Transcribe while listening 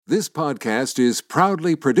This podcast is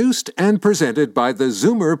proudly produced and presented by the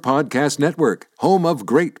Zoomer Podcast Network, home of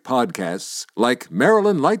great podcasts like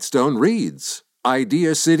Marilyn Lightstone Reads,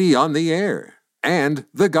 Idea City on the Air, and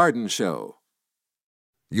The Garden Show.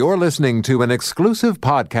 You're listening to an exclusive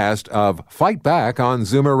podcast of Fight Back on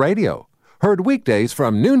Zoomer Radio, heard weekdays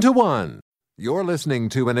from noon to 1. You're listening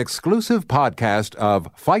to an exclusive podcast of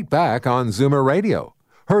Fight Back on Zoomer Radio,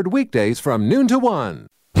 heard weekdays from noon to 1.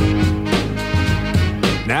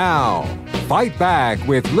 Now, Fight Back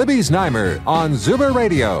with Libby Znaimer on Zoomer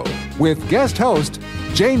Radio with guest host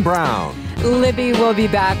Jane Brown. Libby will be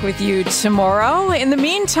back with you tomorrow. In the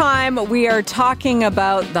meantime, we are talking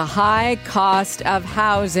about the high cost of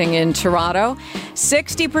housing in Toronto.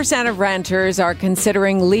 60% of renters are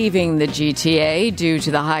considering leaving the GTA due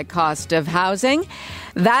to the high cost of housing.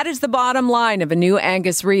 That is the bottom line of a new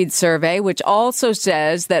Angus Reid survey, which also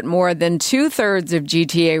says that more than two-thirds of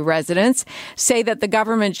GTA residents say that the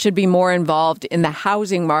government should be more involved in the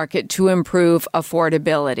housing market to improve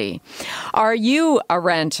affordability. Are you a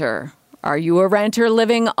renter? Are you a renter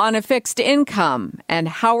living on a fixed income? And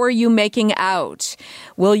how are you making out?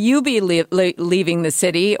 Will you be leaving the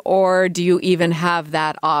city, or do you even have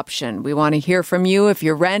that option? We want to hear from you if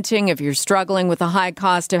you're renting, if you're struggling with the high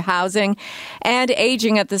cost of housing and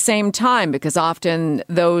aging at the same time, because often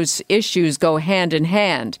those issues go hand in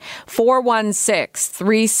hand.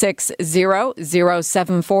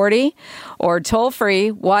 416-360-0740 or toll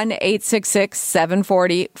free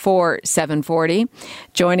 1-866-740-4740.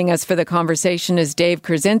 Joining us for the conversation is Dave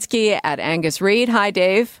Krasinski at Angus Reid. Hi,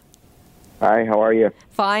 Dave. Hi, how are you?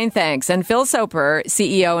 Fine, thanks. And Phil Soper,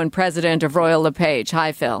 CEO and president of Royal LePage.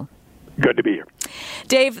 Hi, Phil. Good to be here.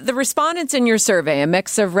 Dave, the respondents in your survey, a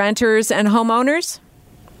mix of renters and homeowners?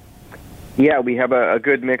 Yeah, we have a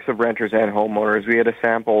good mix of renters and homeowners. We had a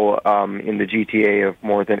sample in the GTA of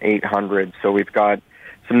more than 800, so we've got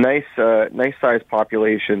some nice sized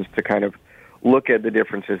populations to kind of look at the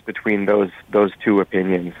differences between those two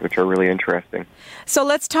opinions, which are really interesting. So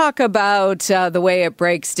let's talk about the way it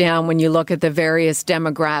breaks down when you look at the various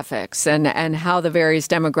demographics and how the various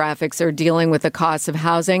demographics are dealing with the cost of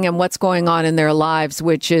housing and what's going on in their lives,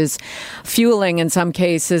 which is fueling, in some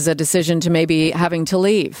cases, a decision to maybe having to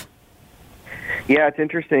leave. Yeah, it's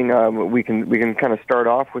interesting. We can kind of start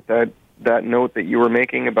off with that note that you were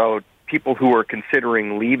making about people who are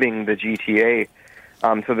considering leaving the GTA.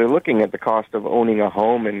 So they're looking at the cost of owning a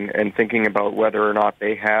home and thinking about whether or not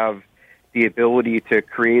they have the ability to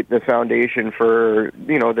create the foundation for,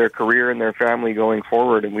 their career and their family going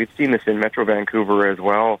forward. And we've seen this in Metro Vancouver as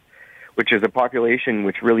well, which is a population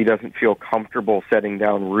which really doesn't feel comfortable setting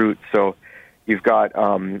down roots. So you've got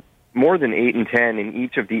more than 8 in 10 in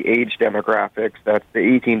each of the age demographics. That's the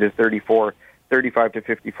 18 to 34, 35 to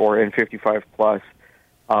 54, and 55 plus.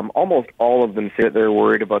 Almost all of them say that they're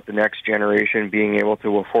worried about the next generation being able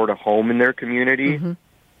to afford a home in their community. Mm-hmm.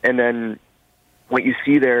 And then what you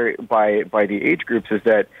see there by the age groups is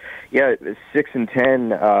that, 6 in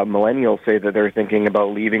 10 millennials say that they're thinking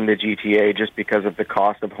about leaving the GTA just because of the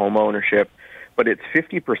cost of home ownership. But it's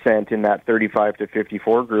 50% in that 35 to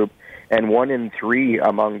 54 group, and 1 in 3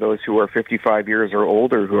 among those who are 55 years or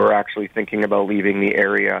older who are actually thinking about leaving the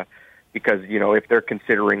area. Because, if they're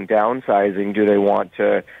considering downsizing, do they want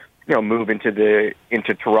to, move into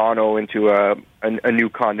Toronto, into a new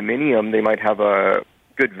condominium? They might have a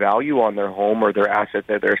good value on their home or their asset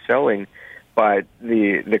that they're selling, but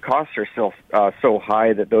the costs are still so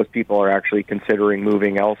high that those people are actually considering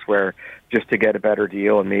moving elsewhere just to get a better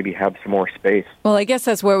deal and maybe have some more space. Well, I guess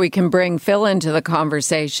that's where we can bring Phil into the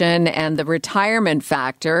conversation and the retirement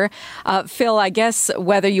factor. Phil, I guess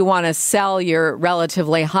whether you want to sell your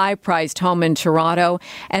relatively high-priced home in Toronto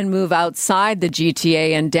and move outside the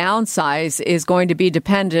GTA and downsize is going to be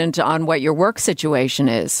dependent on what your work situation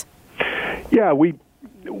is. Yeah, we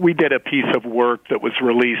did a piece of work that was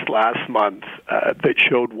released last month that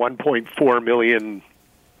showed 1.4 million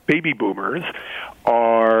baby boomers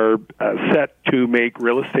are set to make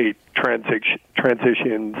real estate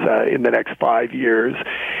transitions in the next 5 years,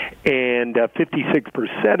 and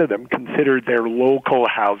 56% of them considered their local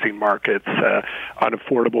housing markets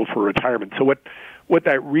unaffordable for retirement. So what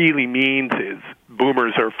that really means is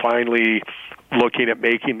boomers are finally looking at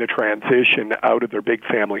making the transition out of their big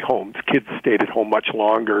family homes. Kids stayed at home much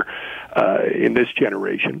longer in this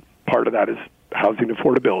generation. Part of that is housing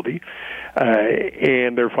affordability.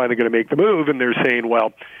 And they're finally going to make the move, and they're saying,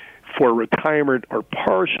 well, for retirement or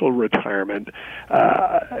partial retirement,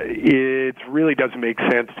 it really doesn't make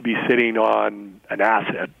sense to be sitting on an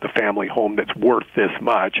asset, the family home that's worth this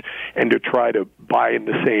much, and to try to buy in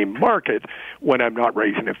the same market when I'm not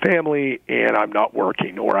raising a family and I'm not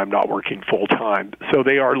working or I'm not working full time. So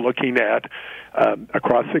they are looking at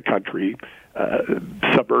across the country,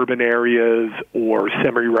 suburban areas or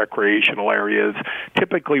semi-recreational areas,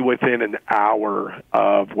 typically within an hour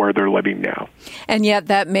of where they're living now. And yet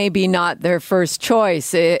that may be not their first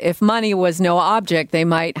choice. If money was no object, they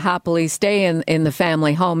might happily stay in the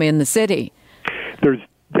family home in the city. There's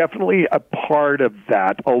definitely a part of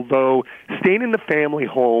that, although staying in the family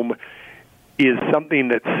home is something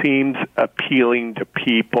that seems appealing to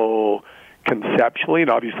people conceptually,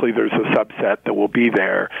 and obviously there's a subset that will be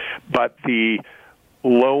there, but the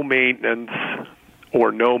low maintenance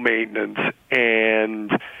or no maintenance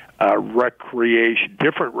and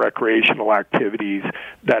different recreational activities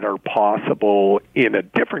that are possible in a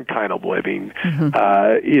different kind of living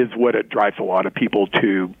is what it drives a lot of people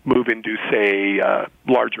to move into, say,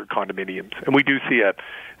 larger condominiums. And we do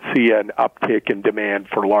see an uptick in demand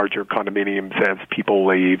for larger condominiums as people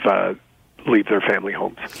leave their family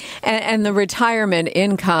homes. And the retirement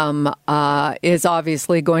income is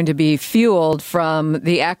obviously going to be fueled from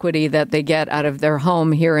the equity that they get out of their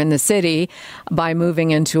home here in the city by moving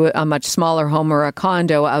into a much smaller home or a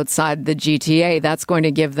condo outside the GTA. That's going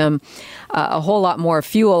to give them a whole lot more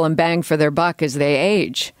fuel and bang for their buck as they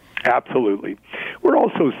age. Absolutely. We're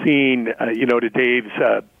also seeing, to Dave's,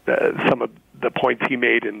 some of the points he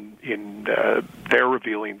made in their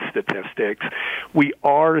revealing statistics, we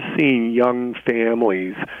are seeing young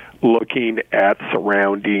families looking at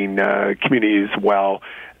surrounding communities as well.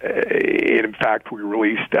 In fact, we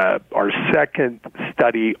released our second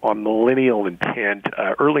study on millennial intent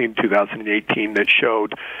early in 2018 that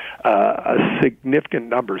showed a significant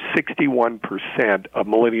number, 61% of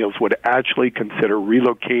millennials would actually consider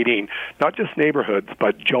relocating not just neighborhoods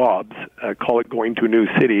but jobs, call it going to a new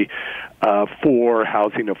city, for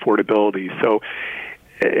housing affordability. So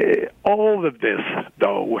all of this,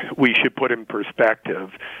 though, we should put in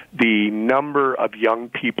perspective. The number of young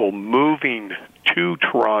people moving to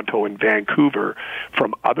Toronto and Vancouver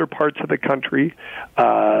from other parts of the country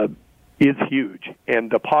is huge.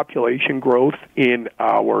 And the population growth in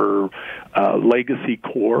our legacy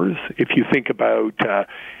cores, if you think about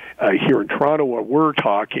here in Toronto, where we're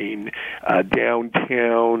talking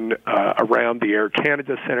downtown around the Air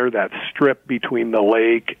Canada Centre, that strip between the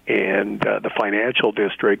lake and the financial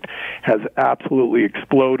district has absolutely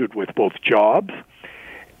exploded with both jobs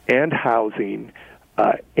and housing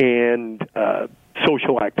and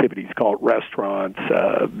social activities, call it restaurants,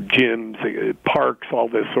 gyms, parks, all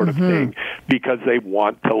this sort of thing, because they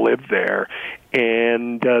want to live there.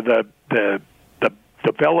 And the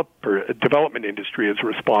development industry has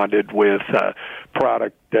responded with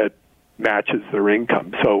product that matches their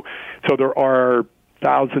income. So there are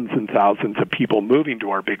thousands and thousands of people moving to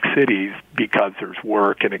our big cities because there's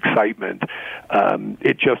work and excitement.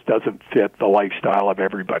 It just doesn't fit the lifestyle of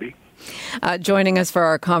everybody. Joining us for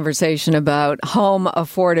our conversation about home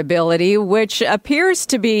affordability, which appears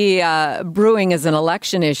to be brewing as an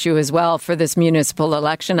election issue as well for this municipal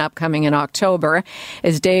election upcoming in October,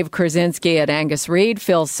 is Dave Kruczynski at Angus Reid.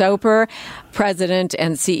 Phil Soper, President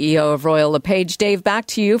and CEO of Royal LePage. Dave, back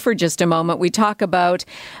to you for just a moment. We talk about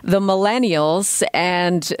the millennials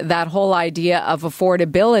and that whole idea of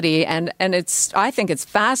affordability, and I think it's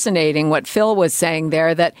fascinating what Phil was saying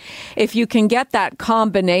there, that if you can get that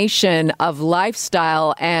combination of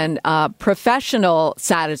lifestyle and professional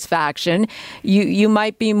satisfaction, you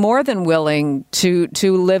might be more than willing to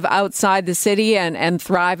live outside the city and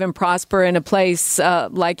thrive and prosper in a place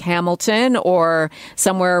like Hamilton or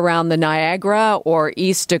somewhere around the Niagara or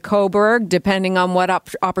east to Cobourg, depending on what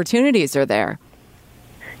opportunities are there.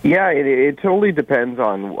 Yeah, it totally depends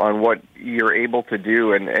on what you're able to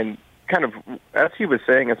do. And kind of, as he was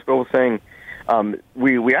saying, as Phil was saying,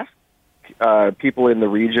 we asked people in the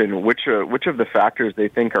region which of the factors they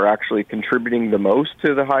think are actually contributing the most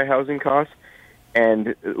to the high housing costs.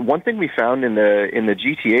 And one thing we found in the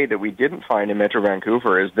GTA that we didn't find in Metro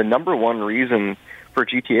Vancouver is the number one reason for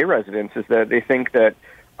GTA residents is that they think that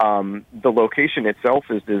the location itself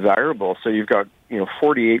is desirable. So you've got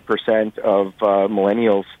 48% of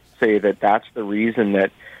millennials say that that's the reason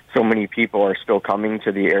that so many people are still coming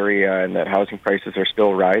to the area and that housing prices are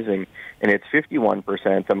still rising. And it's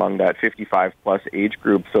 51% among that 55-plus age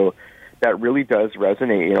group. So that really does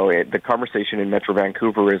resonate. The conversation in Metro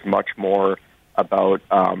Vancouver is much more about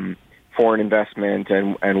foreign investment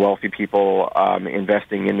and wealthy people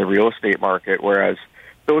investing in the real estate market, whereas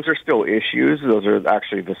those are still issues. Those are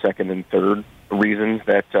actually the second and third reasons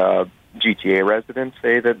that GTA residents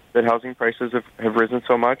say that housing prices have risen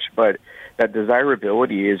so much. But that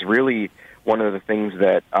desirability is really one of the things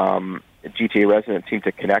that GTA residents seem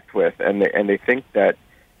to connect with, and they think that,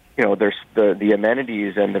 you know, there's the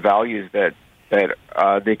amenities and the values that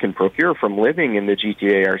they can procure from living in the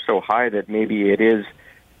GTA are so high that maybe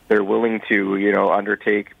they're willing to, you know,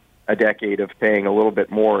 undertake a decade of paying a little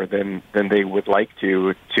bit more than they would like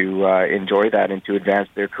to enjoy that and to advance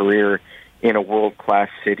their career in a world-class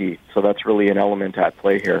city. So that's really an element at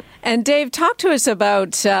play here. And Dave, talk to us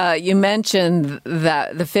about, you mentioned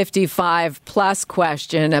that the 55-plus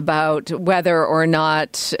question about whether or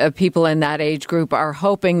not people in that age group are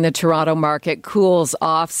hoping the Toronto market cools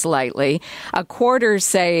off slightly. A quarter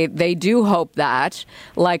say they do hope that,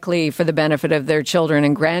 likely for the benefit of their children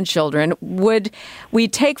and grandchildren. Would we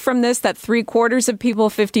take from this that 3/4 of people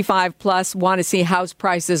 55-plus want to see house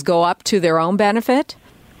prices go up to their own benefit?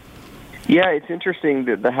 Yeah, it's interesting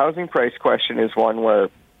that the housing price question is one where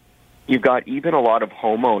you've got even a lot of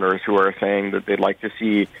homeowners who are saying that they'd like to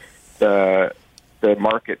see the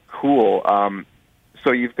market cool.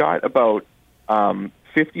 So you've got about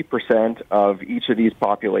 50% of each of these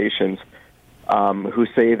populations who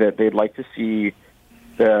say that they'd like to see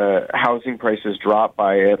the housing prices drop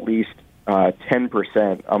by at least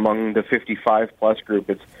 10%. Among the 55-plus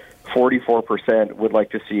group, it's 44% would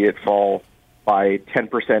like to see it fall by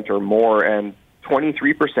 10% or more, and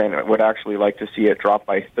 23% would actually like to see it drop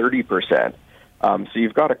by 30%. So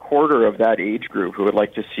you've got a quarter of that age group who would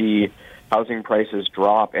like to see housing prices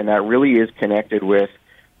drop, and that really is connected with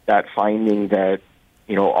that finding that,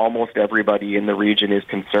 you know, almost everybody in the region is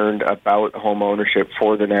concerned about home ownership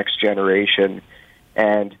for the next generation.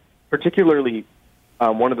 And particularly,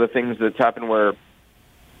 one of the things that's happened where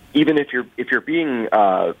even if you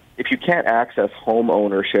can't access home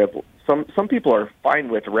ownership, some people are fine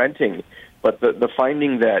with renting, but the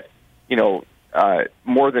finding that, you know,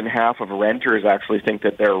 more than half of renters actually think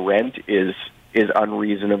that their rent is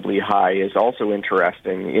unreasonably high is also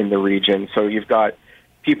interesting in the region. So you've got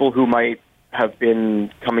people who might have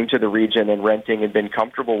been coming to the region and renting and been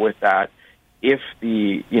comfortable with that if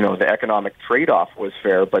the economic trade-off was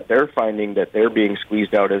fair, but they're finding that they're being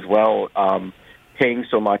squeezed out as well, paying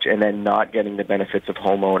so much and then not getting the benefits of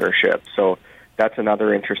home ownership. So that's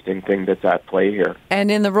another interesting thing that's at play here. And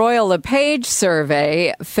in the Royal LePage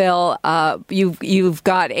survey, Phil, you've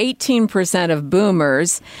got 18% of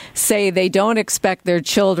boomers say they don't expect their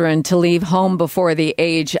children to leave home before the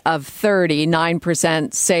age of 30.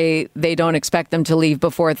 9% say they don't expect them to leave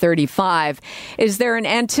before 35. Is there an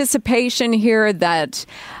anticipation here that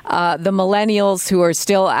the millennials who are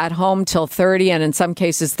still at home till 30 and in some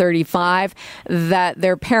cases 35, that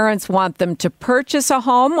their parents want them to purchase a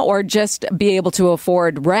home or just be able to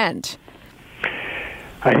afford rent?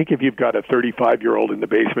 I think if you've got a 35-year-old in the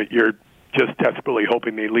basement, you're just desperately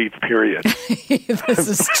hoping they leave, period. This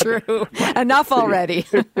is true. Enough already.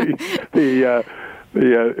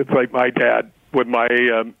 It's like my dad with my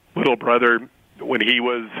little brother when he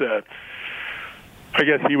was, I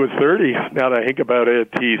guess he was 30. Now that I think about it,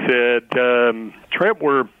 he said, Trent,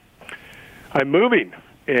 I'm moving.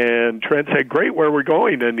 And Trent said, great, where are we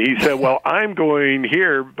going? And he said, well, I'm going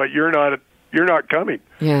here, but you're not coming.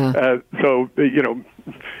 Yeah. So, you know,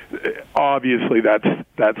 obviously that's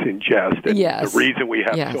in jest. And yes. The reason we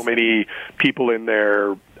have so many people in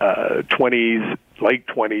their 20s, late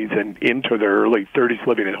 20s, and into their early 30s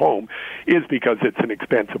living at home is because it's an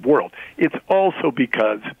expensive world. It's also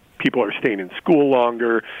because people are staying in school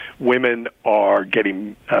longer. Women are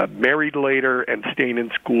getting married later and staying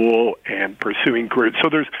in school and pursuing careers. So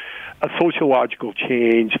there's a sociological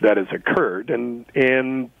change that has occurred, and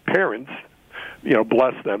parents, you know,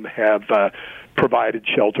 bless them, have provided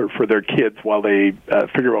shelter for their kids while they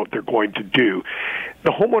figure out what they're going to do.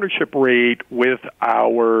 The homeownership rate with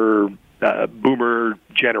our boomer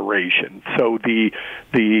generation, so the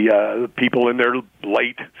people in their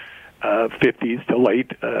late 50s to late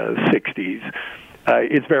 60s,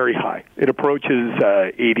 is very high. It approaches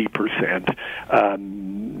 80%.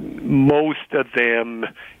 Most of them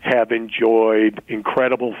have enjoyed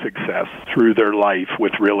incredible success through their life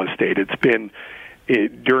with real estate. It's been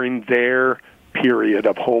during their period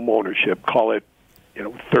of home ownership, call it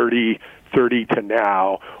 30 to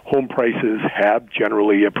now, home prices have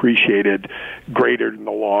generally appreciated greater than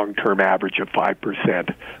the long-term average of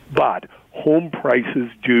 5%. But home prices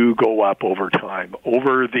do go up over time.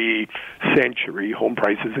 Over the century, home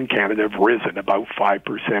prices in Canada have risen about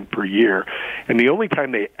 5% per year. And the only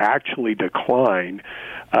time they actually decline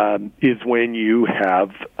is when you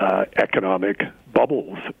have economic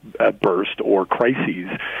bubbles burst or crises,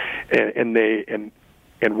 and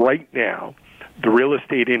right now, the real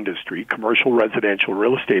estate industry, commercial residential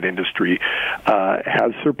real estate industry,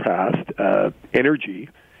 has surpassed energy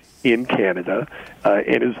in Canada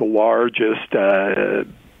and is the largest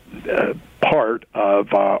part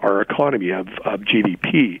of our economy, of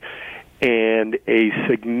GDP. And a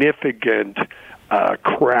significant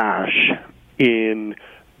crash in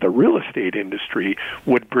the real estate industry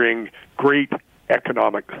would bring great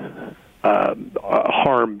economic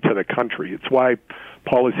harm to the country. It's why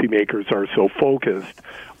policymakers are so focused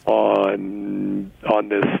on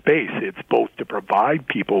this space. It's both to provide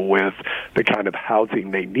people with the kind of housing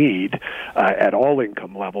they need at all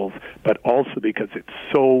income levels, but also because it's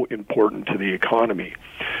so important to the economy.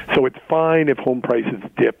 So it's fine if home prices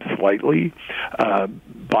dip slightly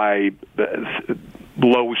by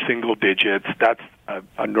low single digits. That's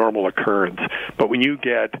a normal occurrence. But when you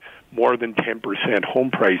get more than 10%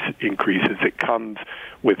 home price increases, it comes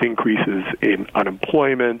with increases in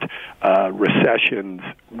unemployment, recessions,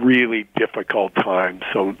 really difficult times.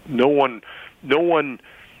 So no one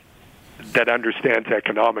that understands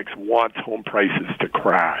economics wants home prices to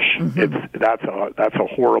crash. Mm-hmm. That's a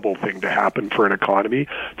horrible thing to happen for an economy.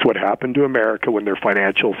 It's what happened to America when their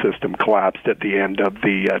financial system collapsed at the end of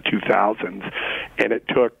the 2000s, and it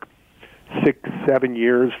took 6-7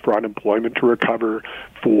 years for unemployment to recover,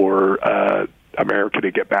 for America to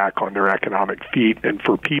get back on their economic feet, and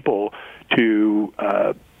for people to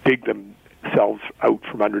dig themselves out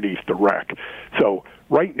from underneath the wreck. So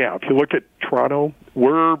right now, if you look at Toronto,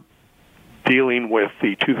 we're dealing with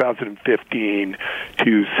the 2015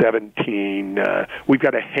 to 17. We've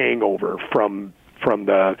got a hangover from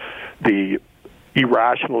the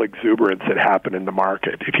irrational exuberance that happened in the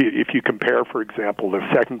market. If you compare, for example, the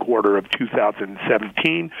second quarter of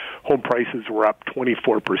 2017, home prices were up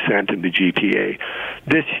 24% in the GTA.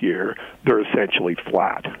 This year, they're essentially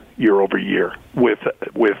flat year over year, with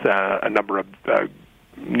a number of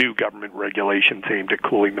new government regulations aimed at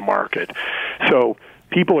cooling the market. So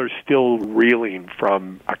people are still reeling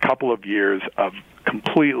from a couple of years of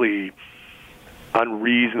completely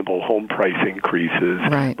unreasonable home price increases,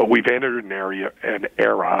 right. But we've entered an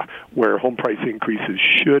era where home price increases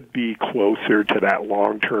should be closer to that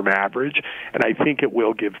long-term average, and I think it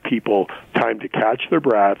will give people time to catch their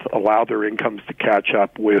breath, allow their incomes to catch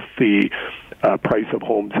up with the price of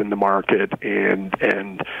homes in the market, and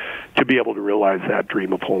to be able to realize that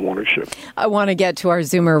dream of home ownership. I want to get to our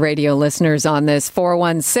Zoomer Radio listeners on this.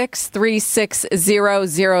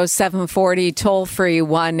 416-360-0740, toll-free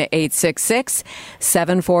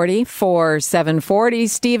 1-866-740-4740.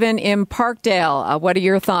 Stephen in Parkdale, what are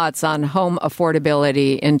your thoughts on home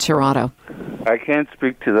affordability in Toronto? I can't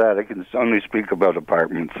speak to that. I can only speak about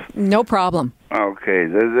apartments. No problem. Okay.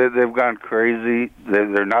 They've gone crazy.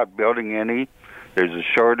 They're not building any. There's a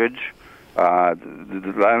shortage.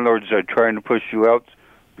 The landlords are trying to push you out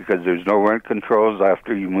because there's no rent controls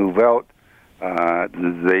after you move out.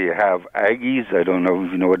 They have Aggies. I don't know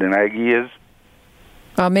if you know what an Aggie is.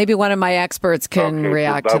 Maybe one of my experts can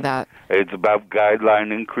react to that. It's about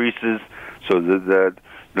guideline increases, so that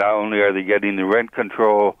not only are they getting the rent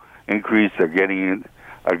control increase, they're getting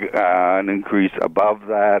an increase above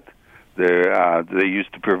that. They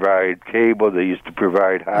used to provide cable, they used to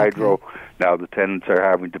provide hydro. Okay. Now the tenants are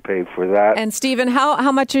having to pay for that. And Stephen,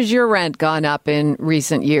 how much has your rent gone up in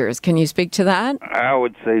recent years? Can you speak to that? I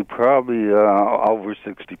would say probably over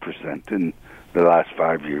 60% in the last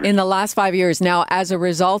 5 years. In the last 5 years. Now, as a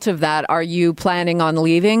result of that, are you planning on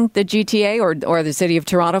leaving the GTA or the City of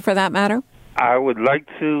Toronto for that matter? I would like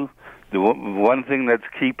to. The one thing that's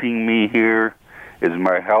keeping me here is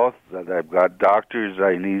my health, that I've got doctors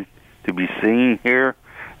I need to be seeing here,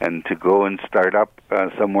 and to go and start up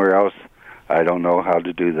somewhere else, I don't know how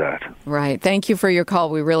to do that. Right. Thank you for your call.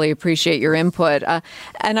 We really appreciate your input.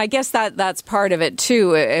 And I guess that's part of it,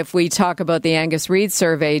 too, if we talk about the Angus Reid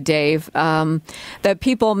survey, Dave, that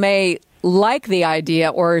people may like the idea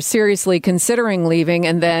or are seriously considering leaving,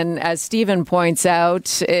 and then, as Stephen points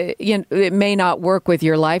out, it may not work with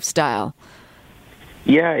your lifestyle.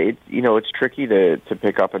 Yeah, it's tricky to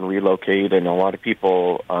pick up and relocate, and a lot of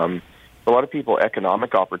people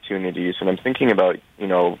economic opportunities, and I'm thinking about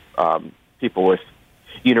people with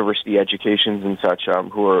university educations and such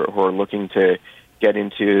who are looking to get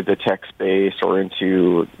into the tech space or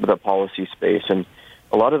into the policy space, and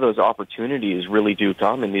a lot of those opportunities really do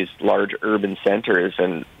come in these large urban centers,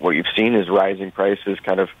 and what you've seen is rising prices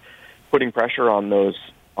kind of putting pressure on those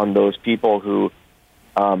people who,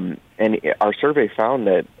 and our survey found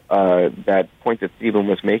that that point that Stephen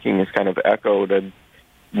was making is kind of echoed.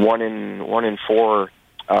 1 in 4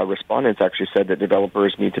 respondents actually said that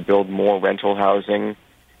developers need to build more rental housing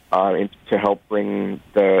to help bring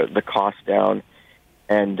the cost down.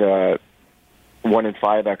 And 1 in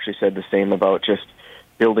 5 actually said the same about just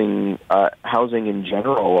building housing in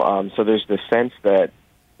general. So there's this sense that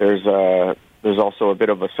there's also a bit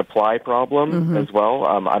of a supply problem as well.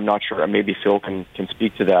 I'm not sure. Maybe Phil can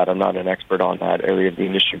speak to that. I'm not an expert on that area of the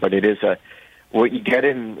industry, but it is what you get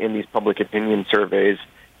in these public opinion surveys.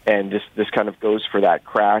 And this kind of goes for that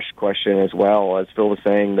crash question as well. As Phil was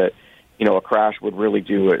saying, that a crash would really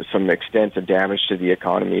do some extensive damage to the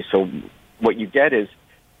economy. So what you get is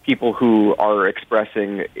people who are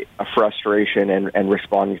expressing a frustration and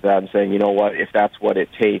responding to that and saying, you know what, if that's what it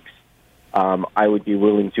takes, I would be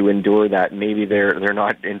willing to endure that. Maybe they're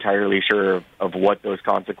not entirely sure of what those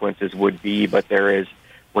consequences would be, but there is,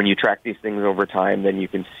 when you track these things over time, then you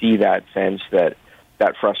can see that sense that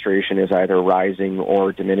frustration is either rising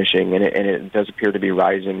or diminishing, and it does appear to be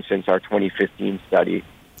rising since our 2015 study.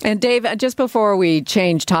 And Dave, just before we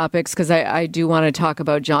change topics, because I do want to talk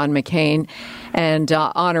about John McCain and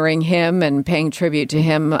honoring him and paying tribute to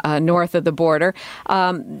him north of the border.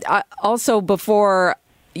 Also, before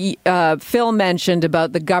Phil mentioned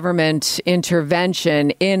about the government intervention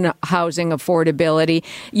in housing affordability,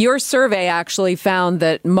 your survey actually found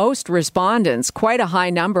that most respondents, quite a high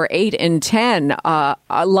number, 8 in 10,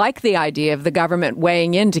 like the idea of the government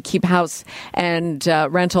weighing in to keep house and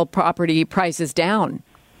rental property prices down.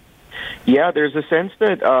 Yeah, there's a sense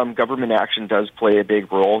that government action does play a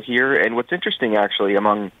big role here. And what's interesting, actually,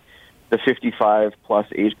 among the 55-plus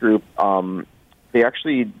age group, they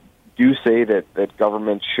actually do say that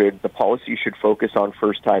the policy should focus on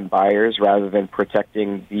first-time buyers rather than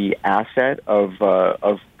protecting the asset of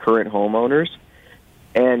current homeowners.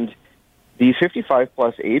 And the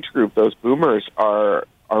 55-plus age group, those boomers, are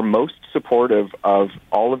most supportive of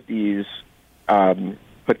all of these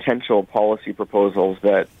potential policy proposals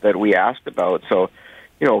that we asked about. So,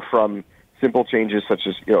 from simple changes such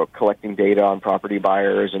as, collecting data on property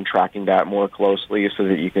buyers and tracking that more closely so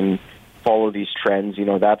that you can follow these trends.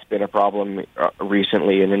 That's been a problem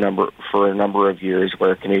recently for a number of years,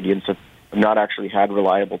 where Canadians have not actually had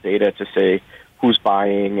reliable data to say who's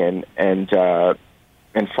buying and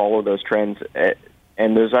follow those trends.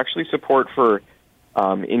 And there's actually support for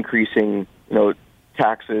increasing,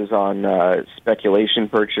 taxes on speculation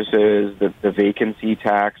purchases, the vacancy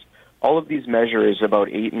tax. All of these measures, about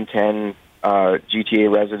 8 in 10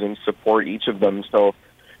 GTA residents support each of them. So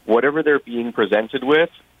whatever they're being presented with,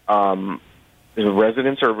 the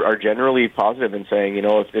residents are generally positive in saying,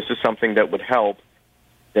 if this is something that would help,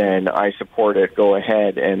 then I support it, go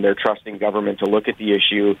ahead. And they're trusting government to look at the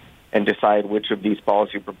issue and decide which of these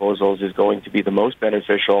policy proposals is going to be the most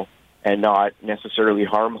beneficial and not necessarily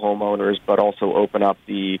harm homeowners, but also open up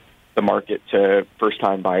the market to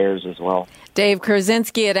first-time buyers as well. Dave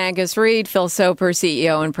Kurczynski at Angus Reid, Phil Soper,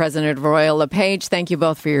 CEO and President of Royal LePage. Thank you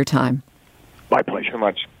both for your time. My pleasure. So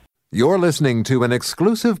much. You're listening to an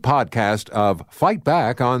exclusive podcast of Fight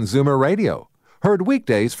Back on Zoomer Radio. Heard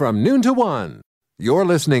weekdays from noon to 1. You're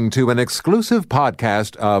listening to an exclusive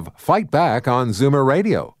podcast of Fight Back on Zoomer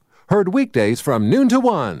Radio. Heard weekdays from noon to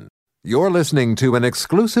 1. You're listening to an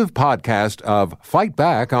exclusive podcast of Fight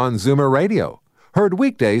Back on Zoomer Radio. Heard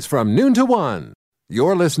weekdays from noon to 1.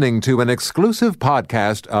 You're listening to an exclusive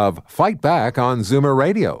podcast of Fight Back on Zoomer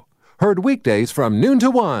Radio. Heard weekdays from noon to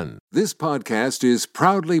 1. This podcast is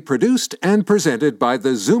proudly produced and presented by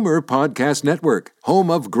the Zoomer Podcast Network, home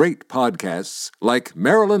of great podcasts like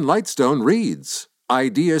Marilyn Lightstone Reads,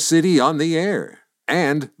 Idea City on the Air,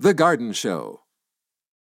 and The Garden Show.